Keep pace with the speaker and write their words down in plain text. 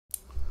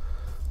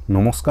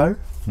নমস্কাৰ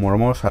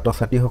মৰমৰ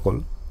ছাত্ৰ-ছাত্ৰী সকল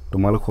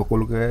তোমালোক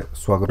সকলোকে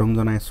স্বাগতম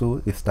জনাইছো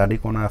ষ্টাডি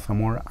কৰ্ণাৰ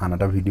আসামৰ আন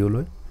এটা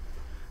ভিডিঅ'লৈ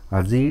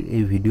আজিৰ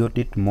এই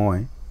ভিডিঅ'টিত মই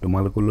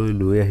তোমালোকলৈ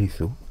লৈ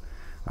আহিছো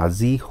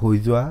আজি হৈ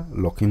যোৱা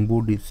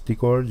লখিমপুৰ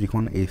ডিস্ট্ৰিক্টৰ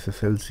যিখন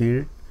HSLCৰ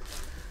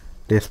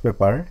টেষ্ট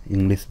পেপাৰ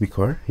ইংলিছ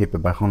বিষয়ৰ সেই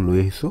পেপাৰখন লৈ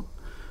আহিছো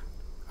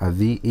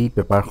আজি এই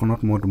পেপাৰখনত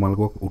মই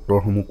তোমালোকক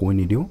উত্তৰসমূহ কৈ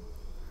নিদিও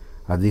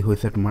আজি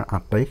হৈছে তোমাৰ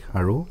 8 তাৰিখ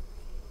আৰু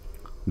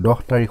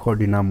 10 তাৰিখৰ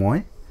দিনা মই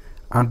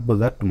 8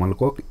 বজাত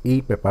তোমালোকক এই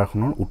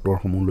পেপাৰখনৰ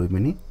উত্তৰসমূহ লৈ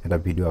মিনি এটা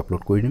ভিডিঅ'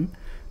 আপলোড কৰি দিম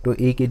তো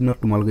এই কেইদিনত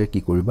তোমালোকে কি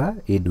কৰিবা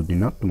এই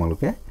দুদিনত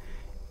তোমালোকে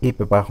এই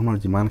পেপাৰখনৰ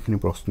যিমানখিনি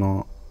প্ৰশ্ন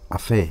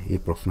আছে এই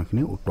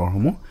প্ৰশ্নখিনি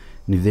উত্তৰসমূহ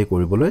নিজে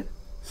কৰিবলৈ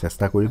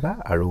চেষ্টা কৰিবা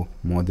আৰু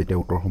মই যেতিয়া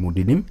উত্তৰসমূহ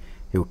দি দিম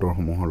এই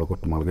উত্তৰসমূহৰ লগত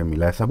তোমালোকে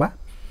মিলাই চাবা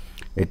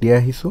এতিয়া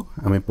আহিছো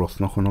আমি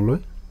প্ৰশ্নখনলৈ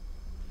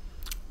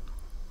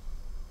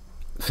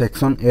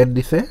সেকশন 8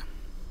 দিছে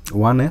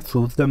 1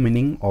 choose the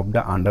meaning of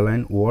the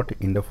underlined word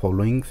in the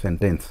following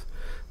sentence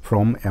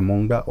from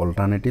among the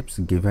alternatives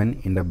given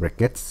in the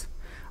brackets.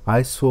 I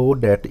saw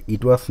that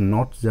it was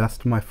not just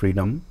my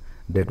freedom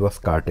that was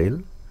curtailed,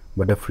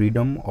 but the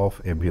freedom of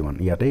everyone.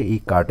 Yate ei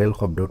curtail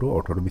শব্দটো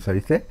অৰ্থটো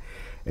বিচাৰিছে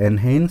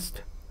enhanced,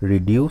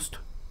 reduced,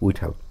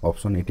 withheld.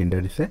 Option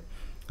 18 দিছে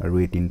আৰু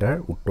এই তিনটাৰ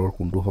উত্তৰ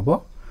কোনটো হ'ব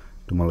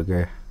তোমালোকে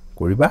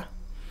কৰিবা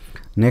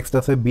next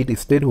আছে bit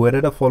state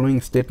whether the following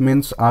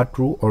statements are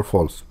true or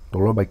false.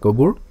 তলৰ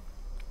বাক্যবোৰ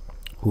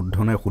শুদ্ধ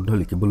নে অশুদ্ধ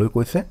লিখিবলৈ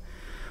কৈছে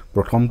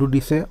প্ৰথমটো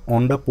দিছে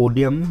on the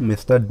podium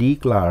Mr. D.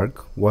 Clark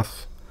was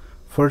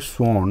first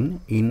sworn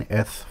in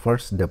as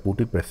first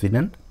deputy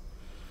president.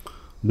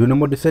 2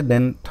 number দিছে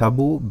then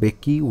Thabu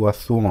Beki was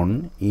sworn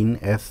in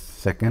as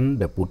second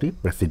deputy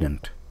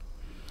president.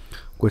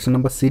 Question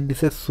number C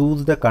dice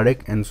choose the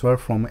correct answer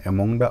from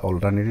among the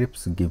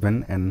alternatives given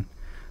and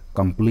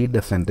complete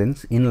the sentence.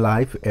 In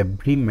life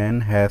every man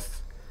has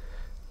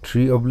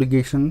 3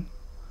 obligations,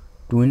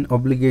 twin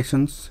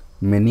obligations,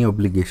 many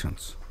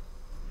obligations.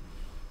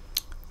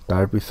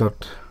 তাৰপিছত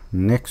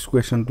next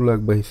question to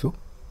আগবাঢ়িছো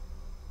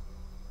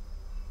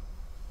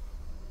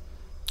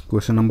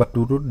question number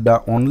 2 to the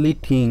only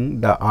thing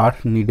the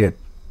earth needed.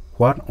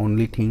 What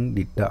only thing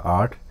did the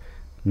earth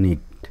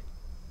need?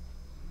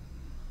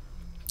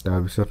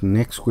 তাৰপিছত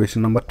next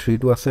question number 3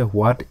 to আছে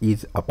what is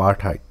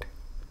apartheid.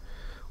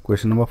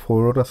 Question number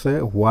 4 আছে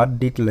what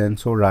did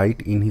Lenzo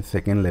write in his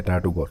second letter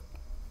to God.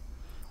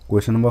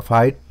 Question number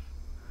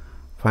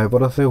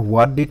 5 আছে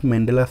what did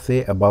Mandela say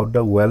about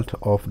the wealth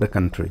of the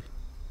country.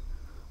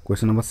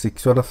 Question number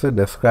 6 আছে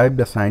describe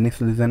the Chinese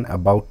legend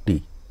about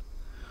tea.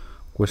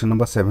 Question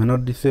number 7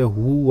 দিছে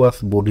who was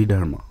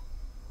Bodhidharma.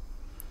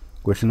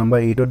 Question number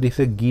 8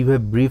 দিছে give a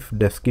brief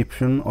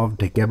description of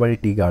Dhekabari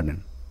Tea Garden.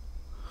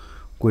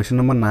 Question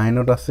number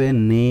 9 আছে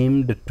name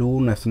the 2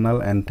 national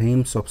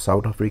anthems of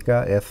South Africa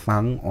as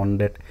sung on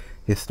that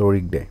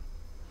historic day.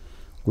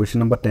 Question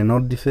number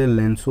 10 দিছে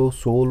Lenzo's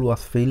soul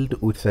was filled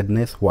with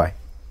sadness why.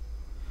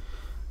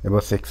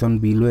 About section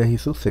B lo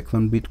ahisu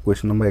section B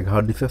question number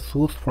 11 dice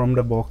choose from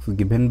the box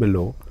given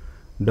below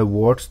the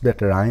words that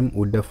rhyme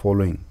with the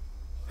following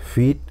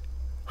feet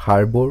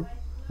harbor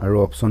aru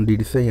option D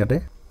dice yate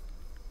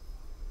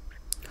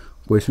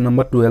question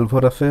number 12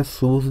 ase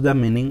choose the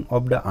meaning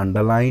of the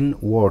underlined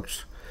words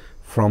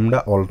from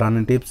the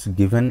alternatives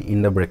given in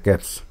the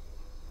brackets.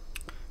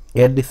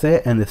 Yet dice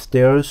and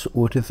stares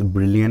with his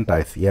brilliant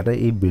eyes yate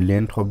ei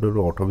brilliant শব্দৰ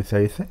অৰ্থ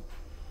বিচাৰিছে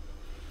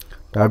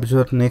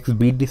তাৰপিছত next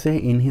beat দিছে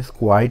in his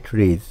quiet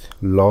rage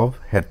love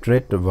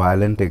hatred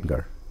violent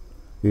anger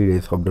এই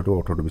rage শব্দটো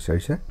অৰ্থটো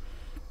বিচাৰিছে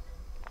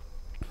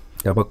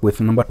তাৰপৰা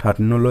question number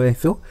 13 লৈ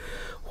আহিছো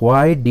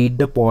why did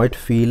the poet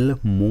feel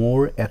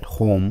more at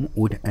home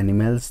with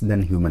animals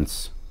than humans.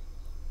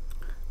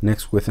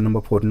 Next question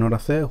number 14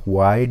 আছে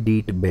why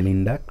did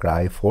Belinda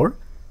cry for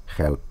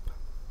help.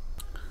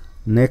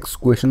 Next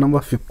question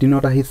number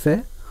 15 আহিছে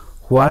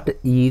what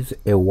is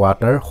a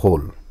water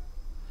hole.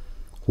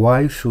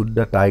 Why should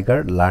the tiger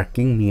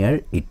lurking near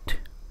it?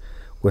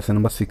 Question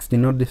number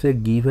 16 dice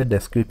give a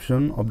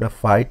description of the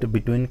fight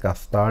between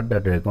Custard the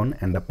dragon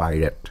and the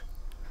pirate.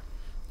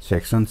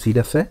 Section C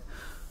dice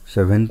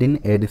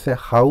 17a dice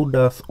how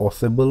does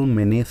Osable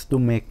manage to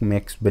make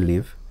Max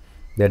believe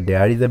that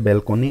there is a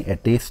balcony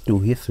attached to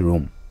his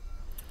room.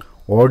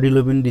 Or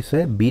 11 dice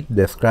beat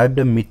describe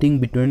the meeting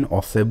between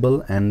Osable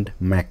and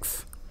Max.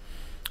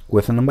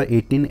 Question number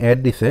 18a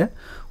dice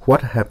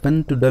what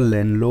happened to the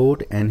landlord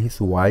and his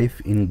wife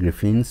in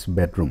Griffin's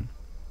bedroom.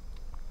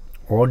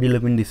 Or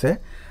 11 dice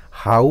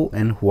how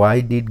and why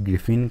did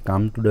Griffin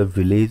come to the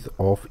village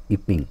of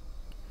Epping.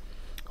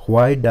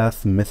 Why does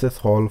Mrs.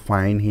 Hall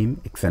find him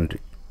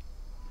eccentric.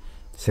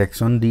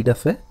 Section D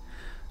dice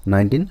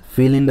 19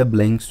 fill in the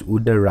blanks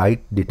with the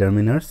right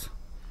determiners.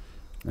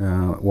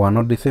 One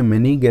of dice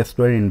many guests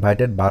were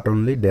invited but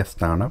only dash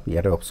turn up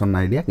yate option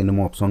নাই দিয়া কিন্তু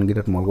মই option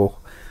গিটা তোমালোকক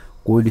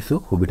কৈ দিছো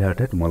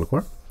সুবিধাৰ্থে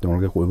তোমালোকৰ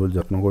তোমালোকে কৰিব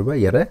যত্ন কৰিবা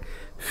ইয়াৰে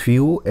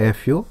few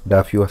the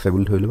few আছে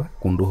বুলি ধৰিবা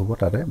কোনটো হ'ব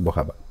তাতে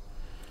বহাবা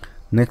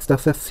next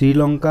আছে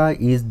শ্ৰীলংকা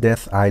is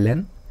this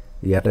island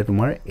ইয়াতে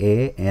তোমাৰ a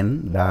n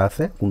দা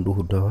আছে কোনটো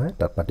শুদ্ধ হয়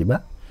তাত পাতিবা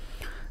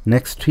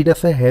Next 3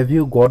 আছে have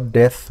you got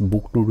this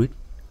book to read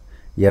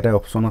ইয়াতে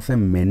অপশন আছে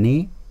many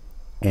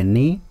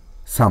any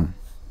some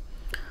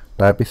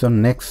তাৰ পিছত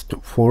next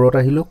 4 ত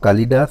আহিলো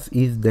Kalidas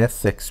is this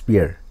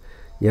Shakespeare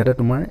ইয়াতে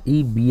তোমাৰ ই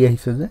বি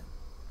আহিছে যে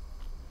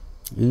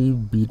এই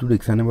বি টু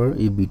দেখছানে বাৰু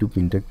এই বি টু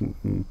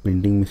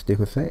প্ৰিন্টিং মিস্টেক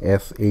হৈছে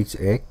S H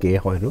A K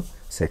হয়তো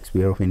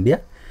Shakespeare of India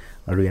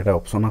আৰু ইয়াতে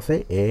অপশন আছে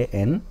A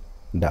N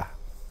da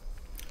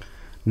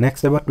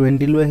next about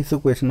 20 লৈ আহিছো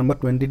question number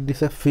 20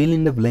 দিছে fill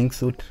in the blanks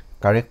with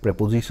correct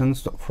prepositions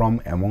from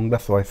among the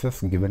choices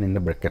given in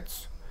the brackets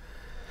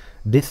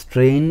this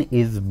train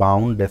is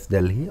bound as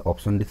Delhi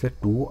option dise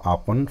 2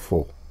 upon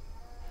 4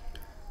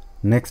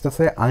 next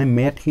ase I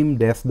met him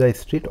dash the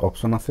street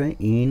option ase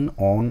in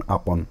on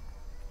upon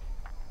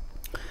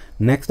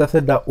next ase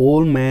the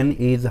old man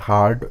is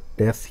hard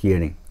dash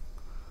hearing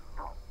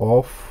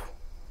of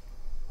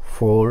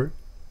for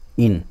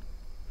in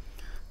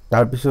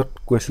tar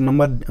pisot question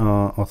number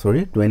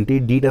 20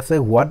 did ase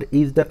what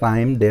is the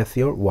time dash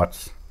your watch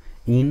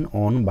in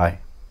on by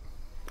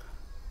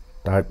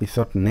tar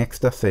pisot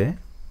next ase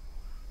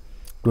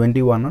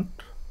 21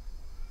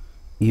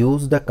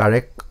 use the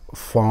correct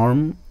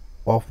form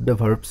of the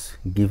verbs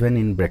given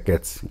in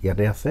brackets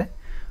yate ase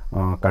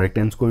correct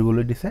tense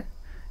koribole dise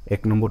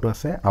ek number to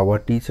ase our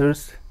teachers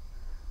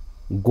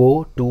go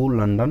to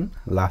London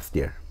last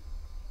year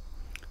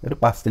eto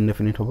past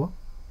indefinite hobo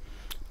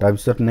tar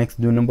bisot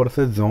next 2 number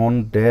ase John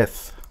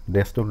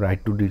dash to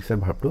write to dise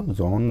verb to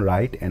John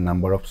write a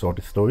number of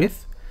short stories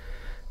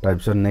tar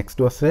bisot next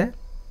to ase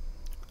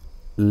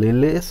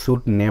Lily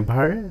should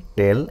never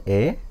tell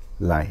a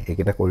লাই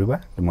একেটা কৰিবা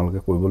তোমালকে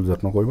কৰিবল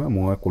যত্ন কৰিবা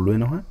মই কলুই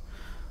নহয়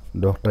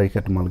 10 তাৰিখে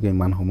তোমালকে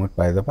ইমান সময়ত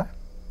পাই যাবা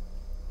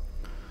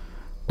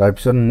তাৰ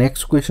পিছত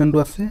নেক্সট কোৱেশ্চন টো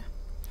আছে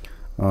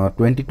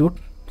 22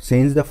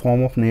 change the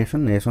form of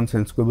narration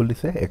change কৰিবল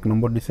দিছে এক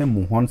নম্বৰ দিছে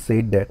Mohan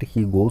said that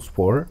he goes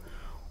for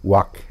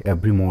walk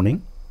every morning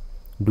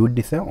দুই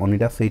দিছে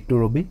Anita said to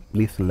Robi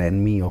please lend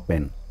me your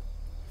pen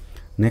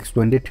next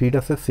 23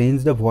 আছে change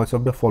the voice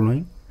of the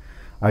following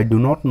I do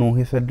not know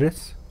his address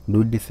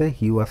দুই দিছে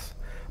he was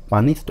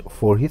punished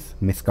for his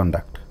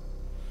misconduct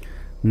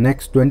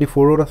next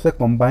 24 ase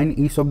combine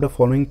each of the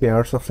following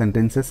pairs of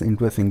sentences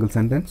into a single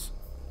sentence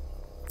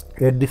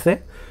it dise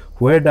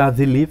where does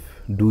he live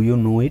do you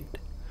know it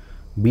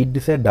b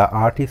dise the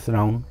earth is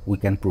round we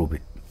can prove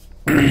it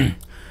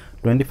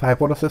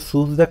 25 ase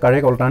choose the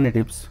correct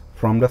alternatives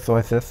from the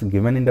choices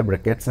given in the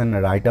brackets and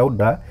write out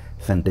the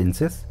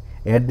sentences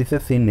it dise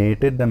she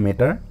narrated the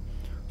matter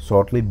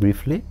shortly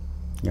briefly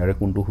yare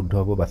kuntu shuddho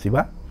hobo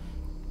basiba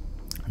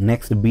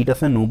next beat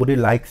ase nobody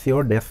likes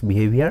your deaf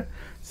behavior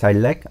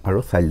childlike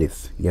aru childish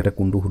yate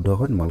kuntu shuddho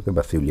hoy malke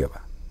basi uliaba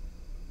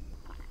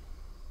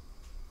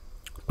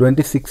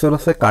 26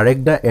 ase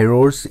correct the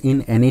errors in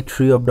any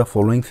three of the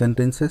following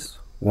sentences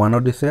one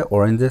of this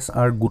oranges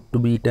are good to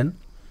be eaten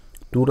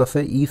two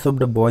ase each of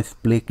the boys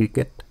play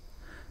cricket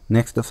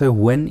next ase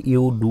when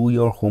you do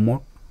your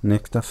homework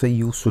next ase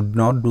you should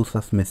not do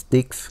such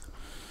mistakes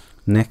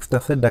next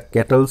ase the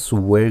cattle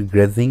were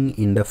grazing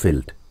in the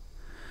field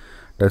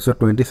so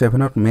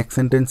 27 ot make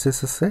sentences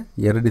ase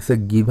yare dise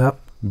give up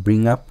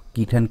bring up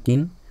kit and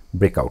kin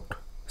break out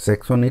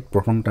section 8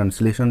 prothom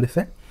translation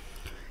dise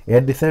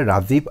er dise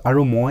Rajiv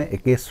aru moi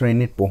eke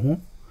shrenit pohu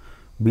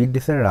b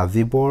dise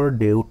Rajibor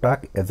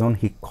deutak ejon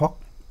shiক্ষক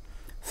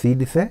c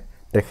dise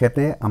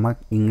tekhete amak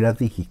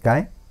ingraji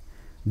hikai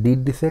d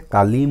dise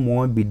kali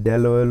moi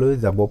bidyaloyoloi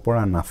jabo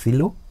pora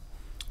nasilu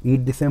e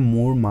dise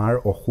mur mar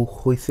okhuk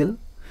hoisil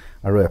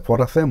আৰু এফত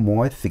আছে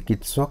মই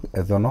চিকিৎসক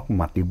এজনক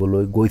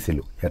মাতিবলৈ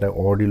গৈছিলো এটা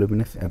অৰ দিলো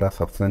পিনে এটা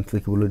সাবস্টেন্স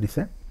লিখিবলৈ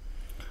দিছে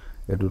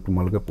এটো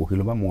তোমালকে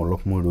পঢ়িলবা মই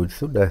অলপ মই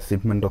ৰৈছো the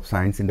achievement of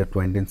science in the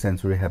 20th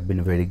century have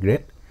been very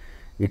great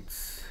its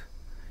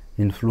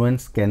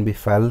influence can be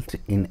felt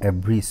in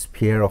every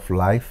sphere of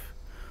life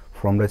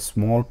from the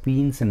small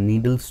pins and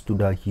needles to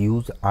the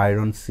huge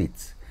iron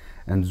sheets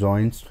and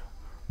joints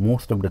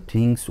most of the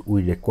things we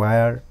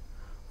require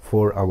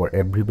for our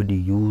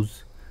everyday use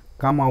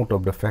come out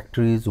of the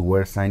factories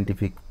where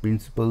scientific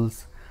principles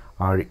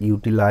are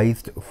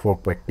utilized for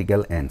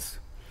practical ends.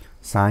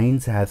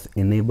 Science has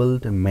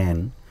enabled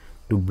man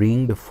to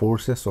bring the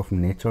forces of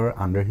nature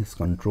under his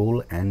control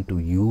and to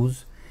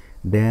use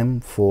them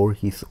for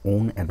his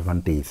own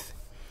advantage.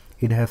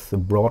 It has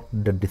brought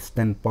the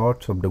distant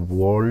parts of the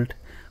world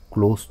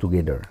close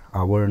together.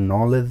 Our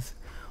knowledge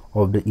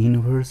of the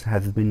universe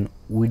has been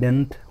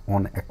widened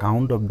on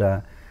account of the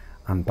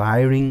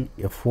untiring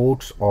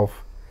efforts of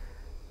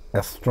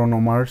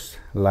astronomers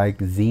like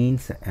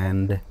Jeans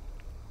and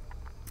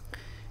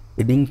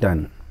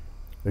Eddington.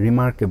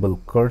 Remarkable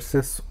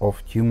curses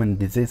of human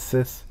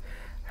diseases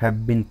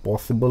have been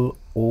possible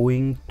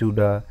owing to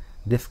the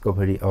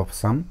discovery of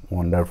some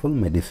wonderful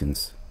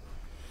medicines.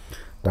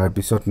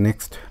 Tarpisot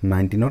next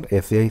 19th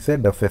essay is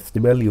the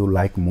festival you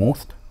like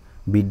most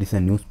be this a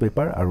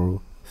newspaper aru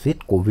sit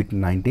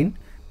COVID-19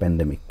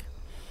 pandemic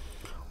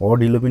or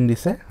dilopin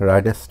this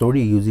write a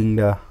story using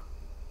the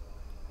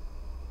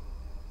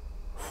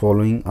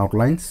following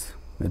outlines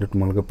etu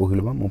tumalke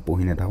pohilba mo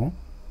pohine thako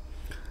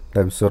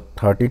তাৰপিছত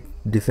 30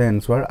 দিছে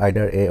answer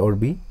either A or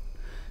B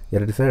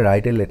ইয়াত দিছে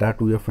write a letter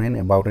to your friend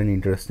about an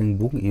interesting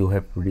book you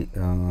have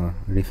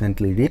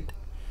recently read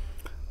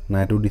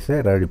নাইটো দিছে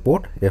এটা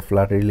report a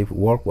flood relief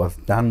work was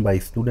done by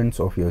students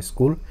of your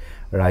school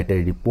write a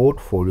report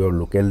for your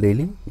local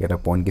daily ইয়াত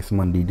point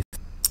কিছুমান দি দিছে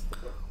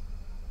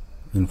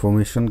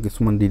information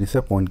কিছুমান দি দিছে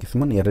point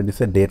কিছুমান ইয়াত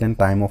দিছে date and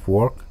time of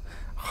work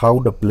how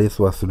the place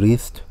was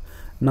reached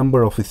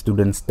number of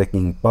students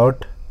taking part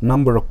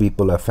number of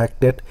people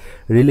affected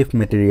relief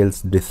materials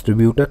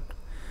distributed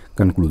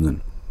conclusion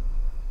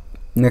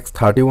next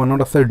 31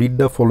 not also read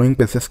the following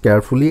passages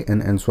carefully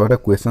and answer the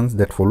questions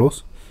that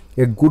follows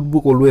a good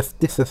book always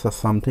teaches us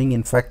something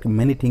in fact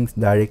many things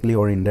directly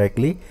or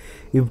indirectly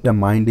if the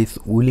mind is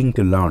willing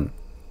to learn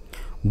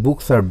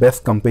books are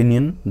best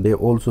companion they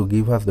also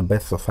give us the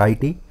best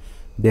society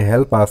they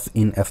help us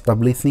in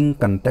establishing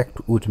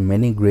contact with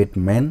many great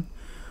men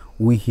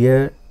we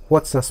hear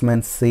what such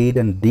men said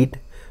and did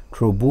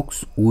through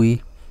books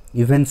we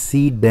even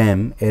see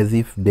them as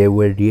if they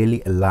were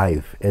really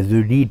alive as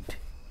we read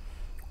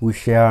we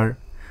share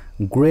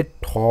great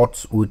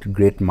thoughts with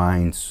great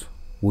minds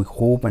we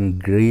hope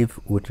and grieve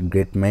with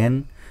great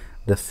men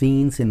the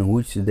scenes in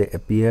which they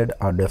appeared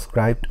are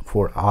described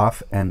for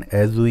us and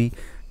as we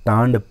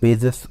turn the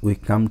pages we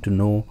come to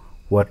know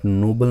what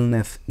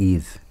nobleness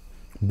is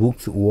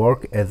books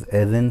work as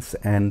agents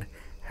and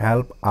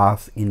help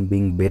us in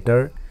being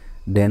better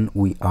than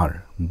we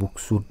are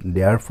books should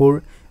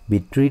therefore be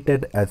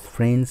treated as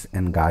friends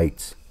and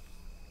guides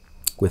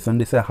question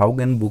this how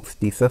can books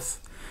teach us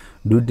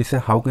do this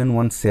how can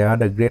one share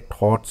the great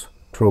thoughts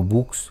through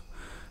books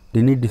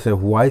then it is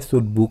why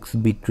should books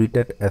be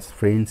treated as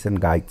friends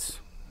and guides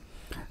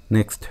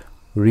next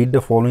read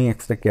the following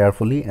extract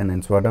carefully and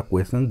answer the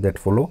questions that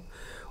follow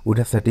with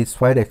a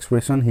satisfied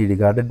expression he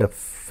regarded the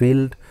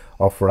field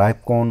of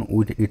ripe corn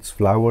with its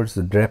flowers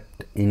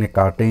draped in a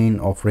curtain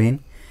of rain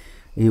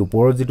এই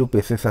ওপৰৰ যেটো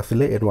passage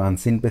আছিল এটো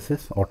unseen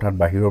passage অৰ্থাৎ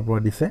বাহিৰৰ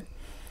পৰা দিছে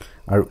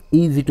আৰু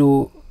এই যেটো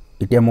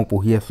এতিয়া মই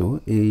পঢ়ি আছো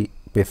এই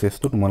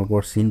পেছেজটো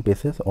তোমালোকৰ সিন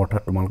পেছেজ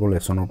অৰ্থাৎ তোমালোকৰ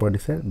লেসনৰ পৰা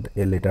দিছে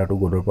এই লেটাৰটো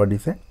গডৰ পৰা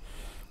দিছে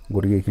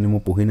গতিকে এইখিনি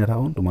মই পঢ়ি না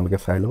থাকোঁ তোমালোকে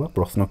চাই লবা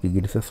প্ৰশ্ন কি কি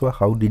দিছে so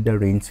how did the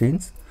reign change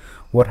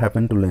what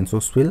happened to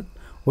Lenso's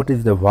what is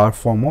the verb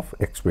form of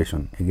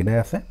expression এগিলাই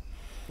আছে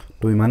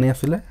তো ইমানেই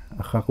আছিল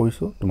আশা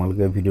কৰিছো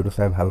তোমালোকে ভিডিওটো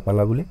চাই ভাল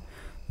পালা বুলি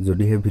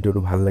যদি হে ভিডিওটো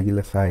ভাল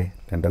লাগিলে চাই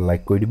তেন্তে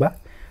লাইক কৰি দিবা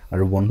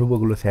আৰু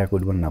বন্ধুবৰ্গলৈ শেয়াৰ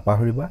কৰিব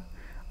নাপাহৰিবা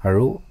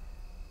আৰু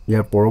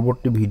ইয়াৰ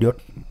পৰৱৰ্তী ভিডিওত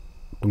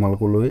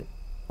তোমালোকলৈ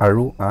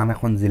আৰু আন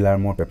এখন জিলাৰ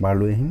মই পেপাৰ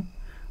লৈ আহিম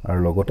আৰু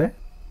লগতে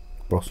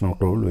প্ৰশ্ন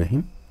উত্তৰ লৈ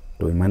আহিম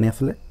তো ইমানেই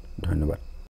আছিল ধন্যবাদ